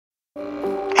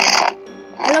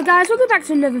Hello guys, welcome back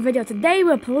to another video. Today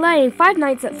we're playing Five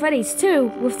Nights at Freddy's 2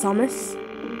 with Thomas.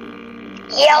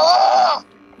 Hello!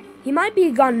 He might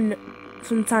be gone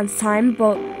from time to time,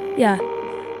 but yeah.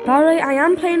 By the way, I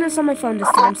am playing this on my phone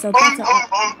this time, so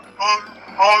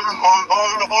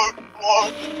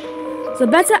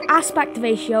better aspect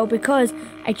ratio, because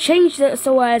I changed it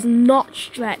so it's not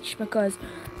stretched, because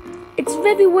it's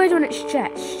very weird when it's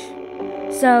stretched.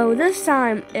 So this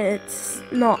time it's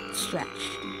not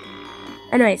stretched.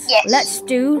 Anyways, yes. Let's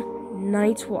do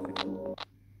night 1.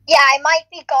 Yeah, I might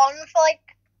be gone for like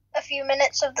a few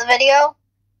minutes of the video.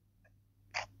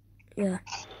 Yeah.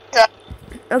 So.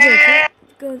 Okay,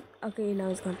 good. Okay, now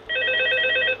it's gone.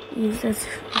 Use this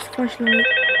flashlight.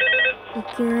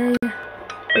 Okay.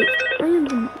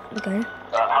 Wait, okay.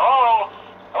 Hello?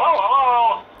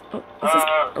 Hello? Oh, is this,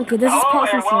 okay, this is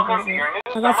part of the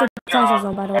I got subtitles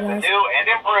on, by the way, guys. New and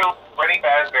improved Freddy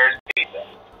Fazbear's Pizza.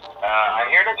 I'm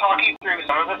here to talk you through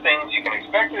some of the things you can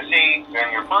expect to see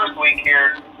during your first week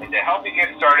here and to help you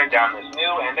get started down this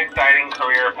new and exciting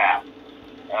career path.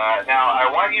 Now, I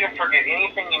want you to forget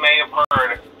anything you may have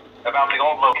heard about the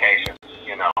old locations,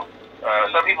 you know.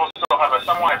 Some people still have a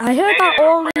somewhat... I heard that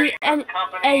all the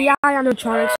AI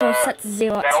animatronics were set to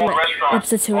 0 up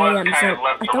to 2 AM, so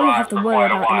I don't have to worry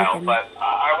about anything. But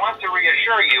I want to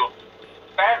reassure you,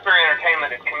 Fazbear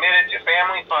Entertainment is committed to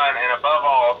family fun and above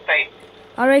all, safety.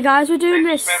 Alright guys, we're doing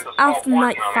this after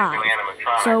night 5.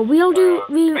 So we will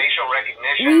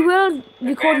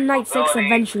record night 6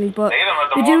 eventually, but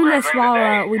we're doing this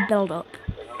while we build up.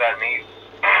 Isn't that neat?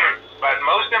 But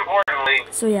most importantly,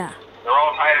 so yeah. They're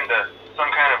all tied into some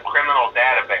kind of criminal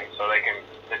database so they can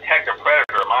detect a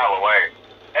predator a mile away.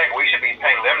 Heck, we should be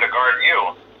paying them to guard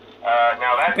you.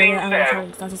 Now that being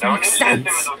said, no new system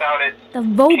is without its the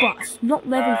robots, not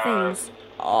living things.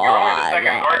 You're only the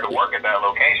second guard to work at that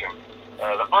location.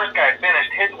 The first guy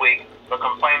finished his week, but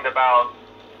complained about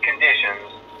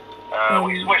conditions.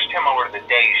 We switched him over to the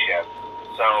day shift.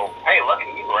 So, hey, lucky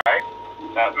you, right?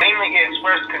 Mainly he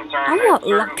expressed concern that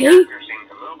certain characters seem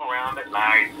to move around at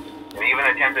night and even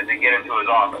attempted to get into his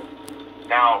office.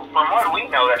 Now, from what we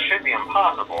know, that should be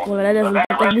impossible. Well, that doesn't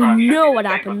happen. We know what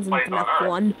happens in Fnaf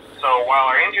 1. So, while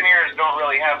our engineers don't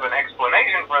really have an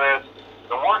explanation for this,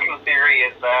 the working theory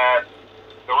is that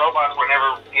the robots were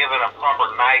never given a proper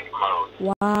night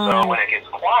mode. Wow. So when it gets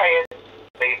quiet,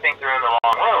 they think they're in the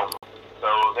wrong room. So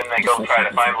then they go try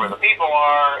to find where the people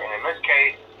are, and in this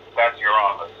case, that's your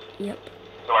office. Yep.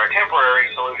 So our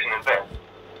temporary solution is this.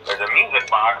 There's a music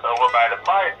box over by the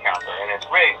prize counter, and it's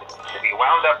rigged to be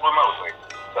wound up remotely.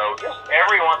 So just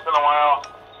every once in a while,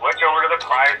 switch over to the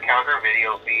prize counter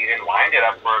video feed and wind it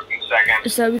up for a few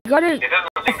seconds. So we gotta,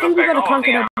 I think we gotta crank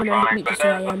it up when I meet the 2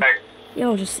 AM. Yeah,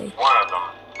 we'll just see. One of them.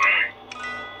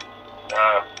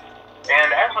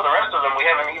 And as for the rest of them, we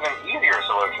have an even easier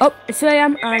solution. Oh, it's 2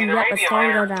 AM, and yep, it's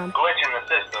time to go down. Glitch in the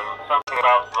system, something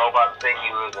about robots seeing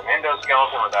you as an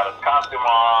endoskeleton without a costume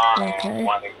on, and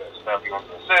wanting to stuff you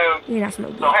into a suit. Yeah, that's no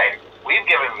good. So hey, we've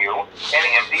given you an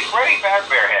empty Freddy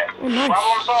Fazbear head. Oh, nice.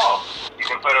 Problem solved. You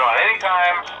can put it on any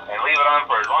time and leave it on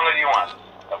for as long as you want.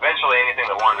 Eventually, anything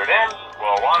that wandered in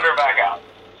will wander back out.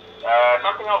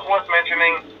 Something else worth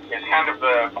mentioning is kind of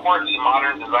the quirky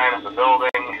modern design of the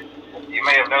building. You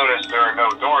may have noticed there are no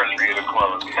doors for you to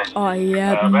close. Oh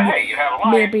yeah, but hey, you have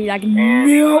lights. Maybe like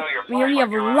nope, we only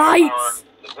have lights.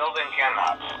 The building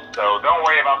cannot, so don't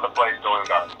worry about the place going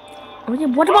dark. Oh yeah,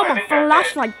 what about my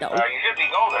flashlight though? You should be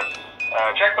golden.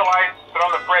 Check the lights, put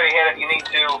on the Freddy head if you need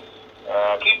to.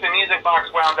 Keep the music box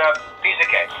wound up. Piece of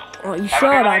cake. Oh, you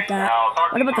sure about that?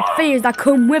 What about the fears that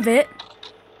come with it?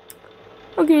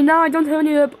 Okay, now I don't have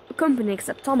any company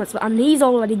except Thomas, and he's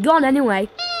already gone anyway.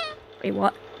 Wait,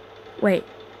 what? Wait.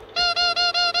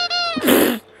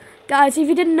 Guys, if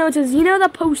you didn't notice, you know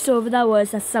that poster over there where it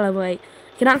says celebrate?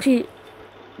 You can actually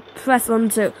press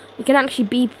onto. You can actually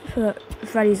beep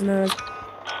Freddy's nose.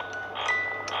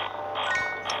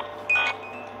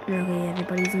 Okay,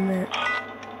 everybody's in there.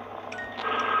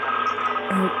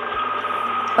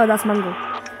 Oh, that's Mango.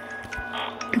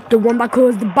 The one that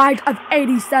caused the bite of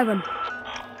 87.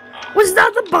 Was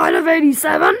that the bite of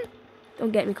 87?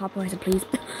 Don't get me copyrighted, please.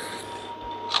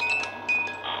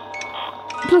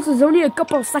 Plus, there's only a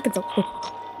couple of seconds.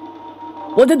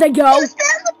 Where did they go? Was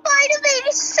that the bite of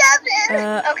 87?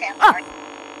 Okay, I'm sorry.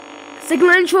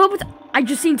 Signal intro, but I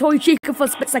just seen Toy Chica for a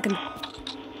split second.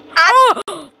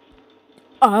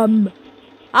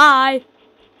 Hi.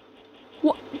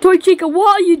 What, Toy Chica,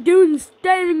 what are you doing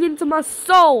staring into my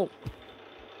soul?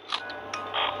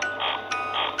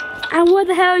 And where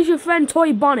the hell is your friend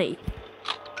Toy Bonnie?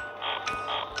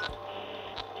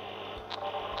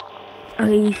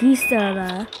 Okay, he's still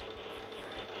there.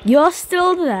 You're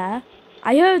still there.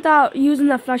 I heard that using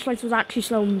the flashlights was actually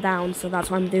slowing them down, so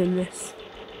that's why I'm doing this.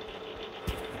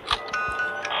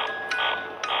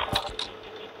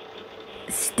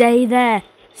 Stay there.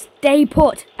 Stay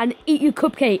put and eat your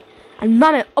cupcake and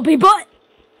man it up your butt.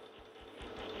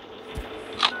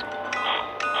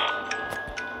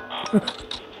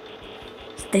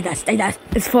 Stay there, stay there.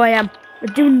 It's 4 AM.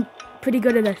 We're doing pretty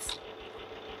good at this.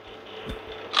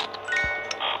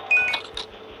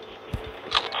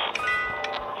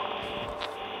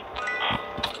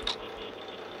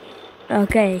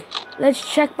 Okay, let's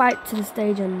check back to the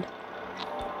stage end.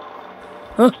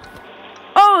 Huh?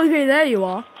 Oh, okay, there you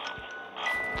are.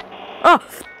 Oh!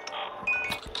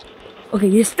 Okay,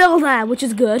 you're still there, which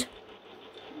is good.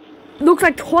 Looks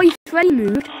like Toy Freddy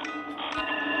moved.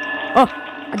 Oh,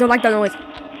 I don't like that noise.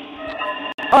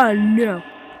 Oh no.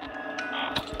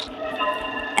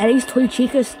 At least Toy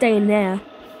Chica's staying there.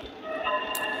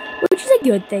 Which is a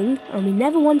good thing. And we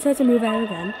never want her to move out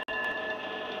again.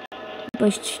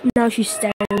 But now she's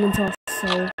staring into us,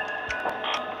 so...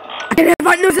 I can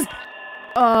have noses!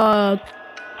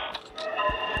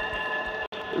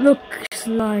 Looks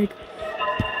like...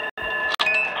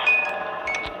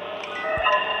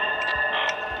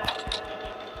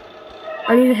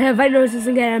 I need to have white noses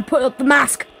again and put up the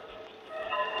mask.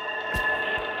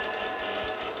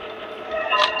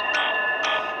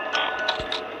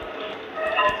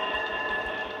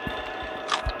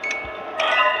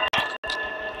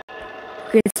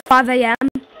 Okay, it's 5 AM.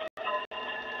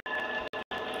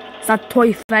 Is that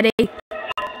Toy Freddy?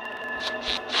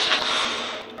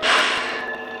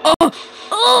 Oh!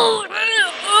 Oh!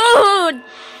 Oh!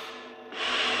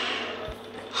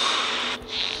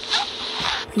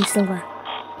 He's still there.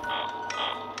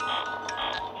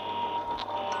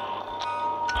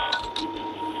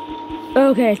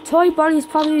 Okay, Toy Bonnie's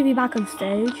probably gonna be back on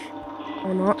stage.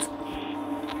 Or not.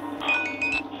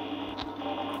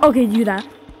 Okay, do that.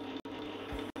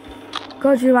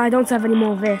 God, I don't have any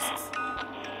more vests.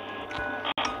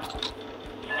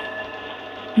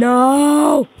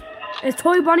 No! Is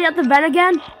Toy Bonnie at the vent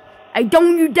again? Hey,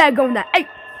 don't you dare go in there. Hey,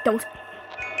 don't.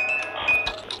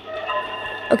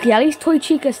 Okay, at least Toy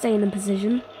Chica's staying in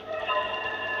position.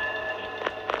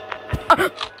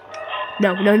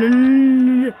 No.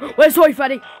 Where's Toy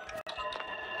Freddy?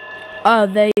 Oh,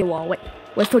 there you are. Wait,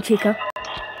 where's Toy Chica?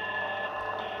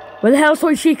 Where the hell's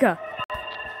Toy Chica?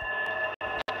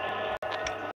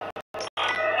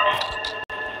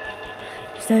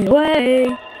 Stay away.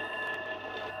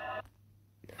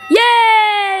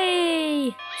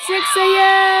 Yay! 6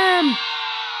 AM!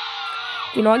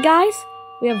 You know what, guys?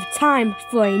 We have time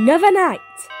for another night.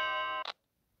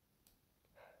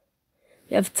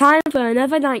 We have time for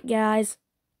another night, guys.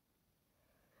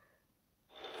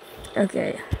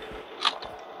 Okay.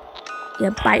 Yeah,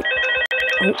 bye.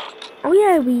 Oh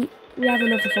yeah, we have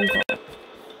another phone call.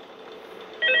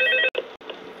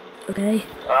 Okay.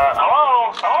 Hello?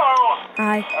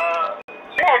 Hi.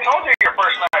 See, I told you your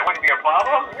first night wouldn't be a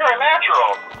problem. You're a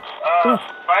natural.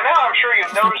 By now, I'm sure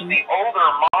you've noticed the older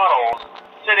models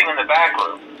sitting in the back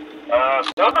room.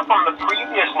 Those are from the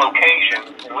previous location,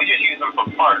 and we just use them for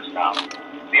parts now.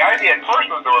 The idea at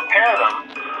first was to repair them.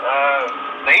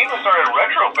 They even started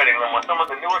retrofitting them with some of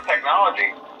the newer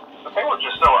technology. But they were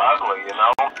just so ugly, you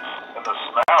know, and the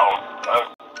smell.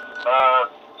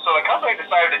 So the company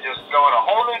decided to just go in a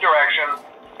whole new direction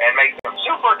and make them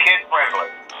super kid-friendly.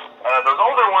 Those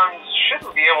older ones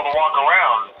shouldn't be able to walk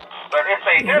around, but if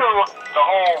they do, the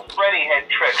whole Freddy head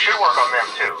trick should work on them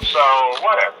too, so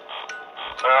whatever.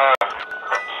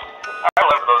 I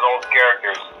love those old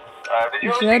characters. Did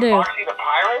you ever see Foxy the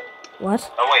Pirate? What?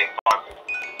 Oh wait, Foxy.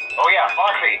 Oh yeah,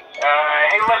 Foxy.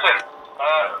 Hey listen,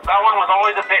 that one was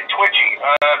always a bit twitchy.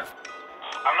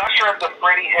 I'm not sure if the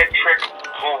Freddy head trick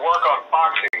will work on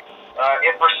Foxy.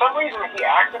 If for some reason he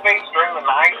activates during the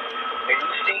night, and you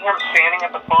see him standing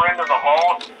at the far end of the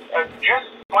hall, just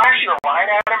flash your light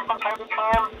at him from time to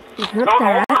time. Those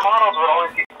older models would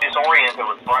always get disoriented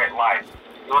with bright light.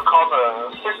 It would cause a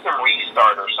system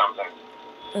restart or something.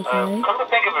 Okay. Come to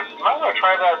think of it, you might want to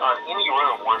try that on any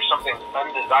room where something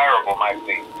undesirable might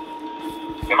be.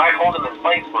 It might hold him in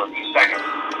place for a few seconds.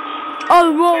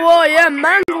 Oh, whoa, yeah,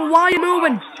 man, why are you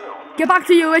moving? Get back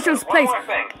to your original place.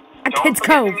 At Kids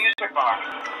Cove.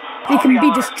 He can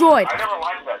be destroyed. I never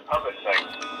liked that puppet thing.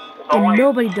 And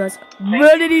nobody does.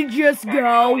 Where did he just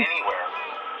go? I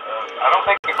don't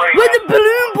think the Where did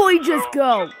Balloon Boy just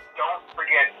go? Don't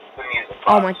forget the music.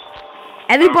 Oh my.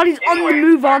 Everybody's on the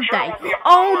move, aren't they?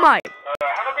 Oh my.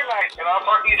 Have a good night, and I'll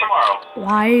talk to you tomorrow.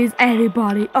 Why is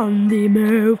everybody on the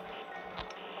move?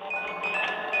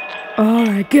 Oh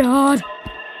my god.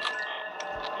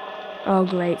 Oh,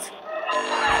 great.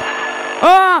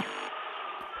 Ah!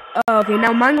 Oh, okay,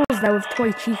 now Mangle's there with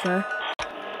Toy Chica.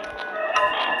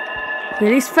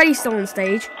 Okay, he's Freddy's still on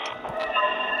stage.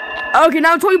 Okay,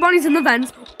 now Toy Bonnie's in the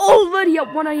vents. Already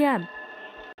at 1 AM.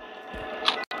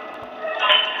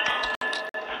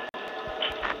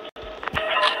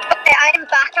 Okay, I'm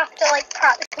back after like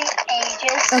practically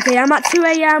ages. Okay, I'm at 2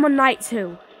 AM on night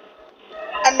 2.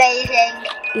 Amazing.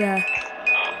 Yeah.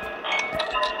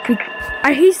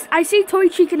 I see Toy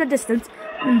Chica in the distance,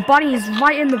 and Bonnie is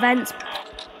right in the vents.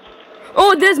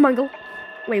 Oh, there's Mangle.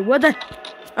 Wait, what the?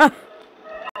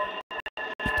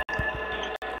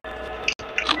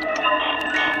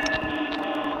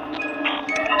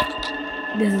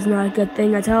 This is not a good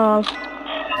thing at all.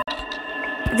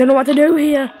 I don't know what to do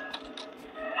here.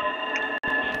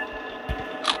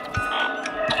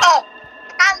 Oh,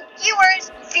 and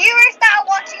viewers that are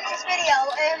watching this video,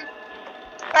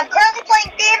 I'm currently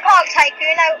playing Theme Park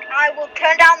Tycoon. I will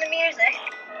turn down the music.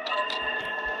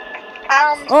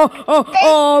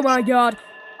 Oh my god.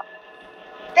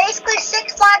 Basically,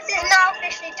 Six Flags is now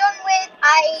officially done with.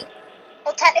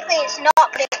 Well, technically it's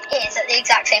not, but it is at the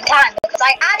exact same time because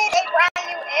I added a brand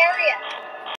new area.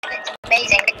 It's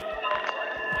amazing.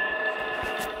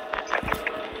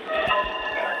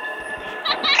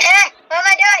 What am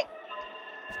I doing?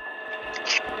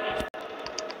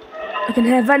 I can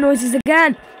hear vent noises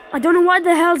again. I don't know what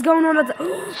the hell's going on at the...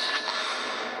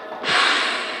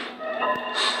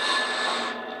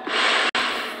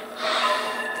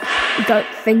 You got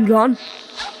thing gone.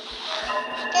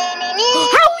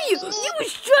 How are you? You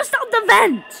was just out the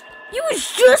vent. You was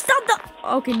just out the...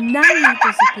 Okay, now you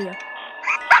disappear.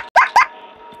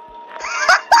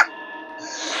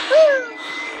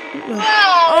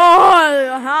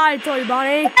 Oh, hi, Toy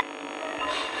Bonnie.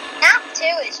 Nap 2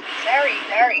 is very,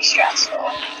 very stressful.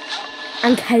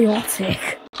 And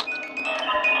chaotic.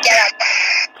 Get up.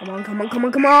 Come on, come on, come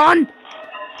on, come on.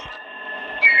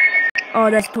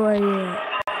 Oh, that's Toy.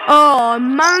 Oh,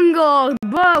 Mango,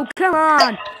 bro, come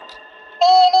on.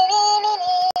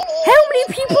 How many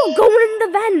people are going in the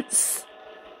vents?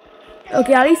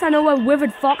 Okay, at least I know where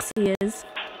Withered Foxy is.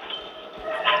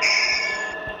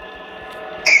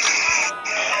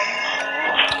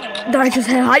 Did I just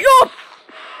hear hi? Oh!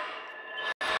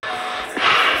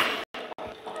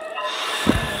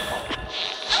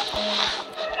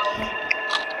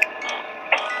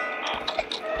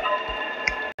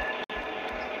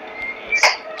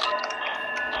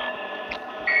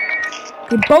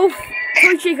 Okay, both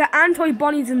Toy Chica and Toy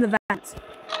Bonnie's in the vents.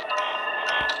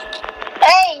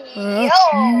 Hey, yo!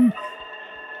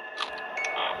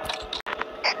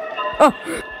 Oh,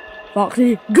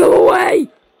 Foxy, go away!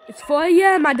 It's 4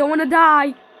 AM, I don't want to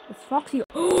die. It's Foxy.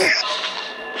 Oh,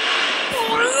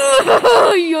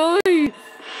 yay!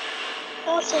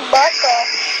 Who's in buckle?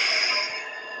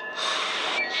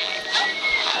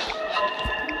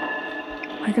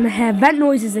 I'm gonna hear vent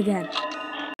noises again.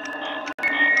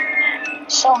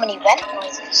 So many vent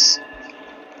noises.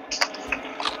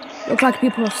 Looks like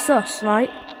people are sus, right?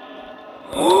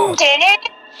 Well,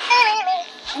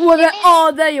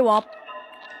 Oh, there you are.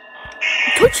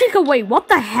 Toy Chica, wait, what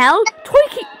the hell? Toy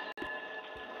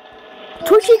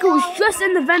Chica was just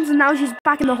in the vents and now she's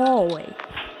back in the hallway.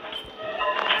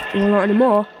 Well, not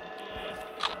anymore.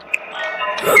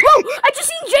 Whoa! I just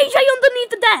seen JJ underneath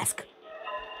the desk.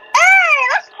 Hey,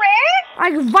 that's rare.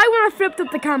 Right when I flipped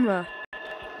up the camera.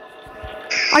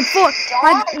 I thought,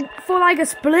 for like a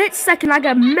split second, like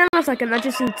a millisecond, I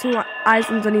just seen 2 eyes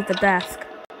underneath the desk.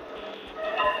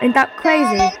 Ain't that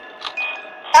crazy?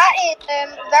 That is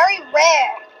very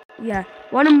rare. Yeah,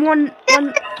 1 in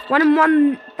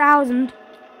 1,000.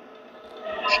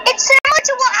 It's similar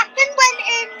to what happened when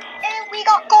we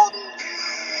got golden.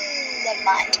 Never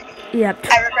mind. Yep.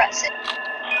 I regret it.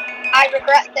 I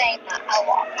regret saying that a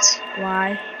lot.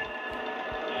 Why?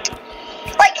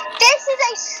 Like this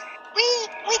is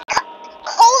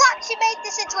Cole actually made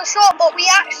this into a short, but we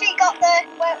actually got the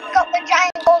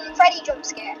giant golden Freddy jump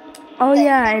scare. Oh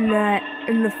yeah, in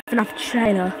the Fnaf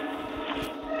trailer.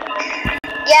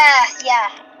 Yeah.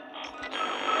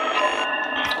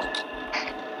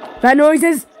 Vent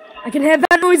noises! I can hear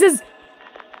vent noises!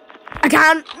 I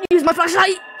can't use my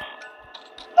flashlight!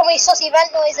 So many sussy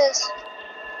vent noises.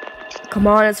 Come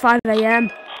on, it's 5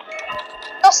 AM.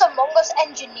 Just Among Us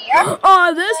engineer.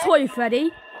 Oh, there's Toy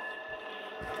Freddy.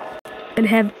 And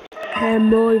have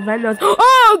more vent noises.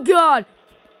 Oh god!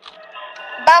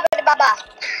 Babba baba.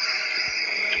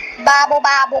 Babble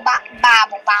babble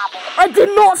babble babble. I did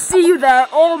not see you there.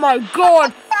 Oh my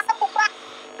god! Babble babble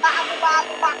babble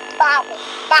babble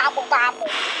babble babble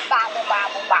babble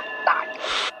babble babble.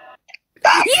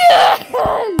 Yes!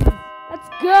 Let's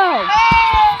go.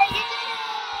 Hey, you did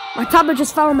it. My tablet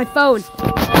just fell on my phone. You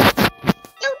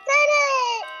did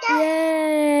it.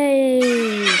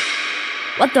 Yay!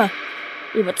 What the?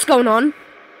 Wait, what's going on?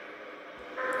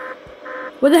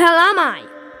 Where the hell am I?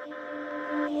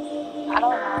 I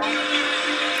don't know.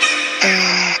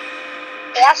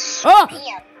 Yes. Oh!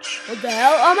 What the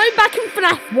hell? Am I back in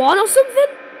Fnaf 1 or something?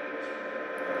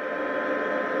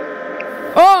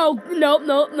 Oh, no.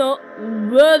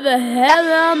 Where the hell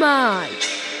am I?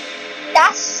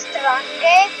 That's the wrong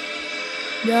game.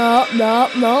 No.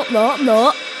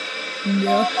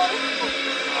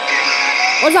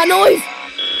 What's that noise?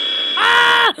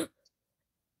 Ah!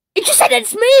 It just said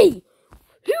it's me!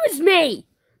 Who is me?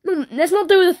 No, let's not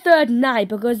do the third night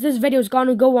because this video is going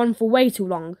to go on for way too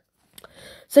long.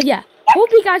 So yeah,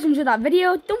 hope you guys enjoyed that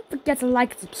video. Don't forget to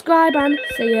like and subscribe and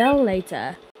see you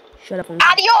later. Shut up.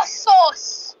 Adios,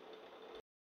 sauce.